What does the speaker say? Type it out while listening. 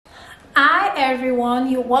everyone,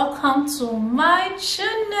 you're welcome to my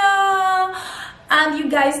channel. And you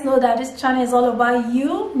guys know that this channel is all about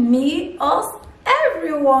you, me, us,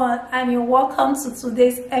 everyone. And you're welcome to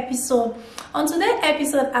today's episode. On today's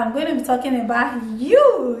episode, I'm going to be talking about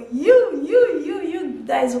you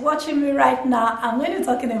guys watching me right now. I'm going to be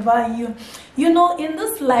talking about you. You know, in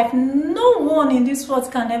this life, no one in this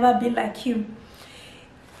world can ever be like you.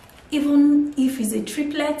 Even if it's a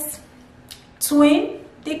triplet, twin,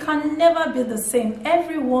 they can never be the same.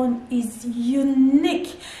 Everyone is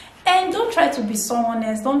unique. And don't try to be someone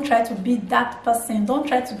else. Don't try to be that person. Don't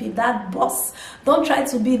try to be that boss. Don't try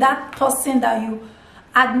to be that person that you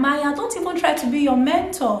admire. Don't even try to be your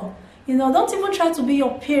mentor. You know, don't even try to be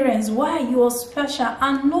your parents. Why? You are special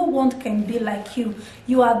and no one can be like you.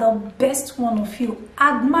 You are the best one of you.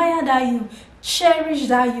 Admire that you. Cherish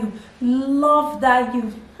that you. Love that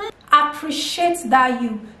you. Appreciate that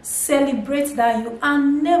you. Celebrate that you.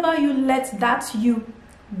 And never you let that you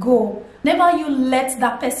go. Never you let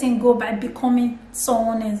that person go by becoming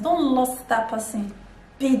someone else. Don't lose that person.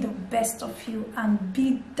 Be the best of you and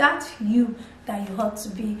be that you that you ought to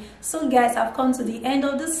be. So guys, I've come to the end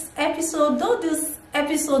of this episode. Though this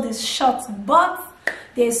episode is short, but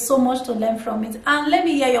there's so much to learn from it. And let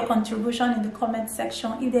me hear your contribution in the comment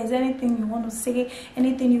section. If there's anything you want to say,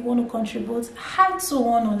 anything you want to contribute, I too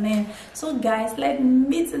want to learn. So guys, let me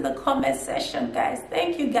meet in the comment section, guys.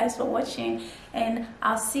 Thank you guys for watching, and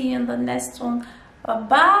I'll see you in the next one. Bye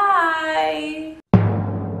bye.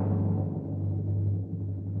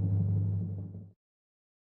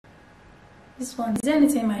 This one, is there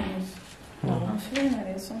anything in my nose? No. I'm feeling like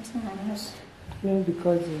there's something in my nose. No,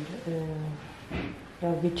 because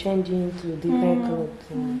I'll be changing to different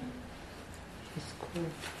clothes. It's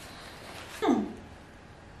cool.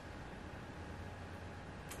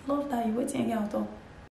 Love that you're waiting here out of.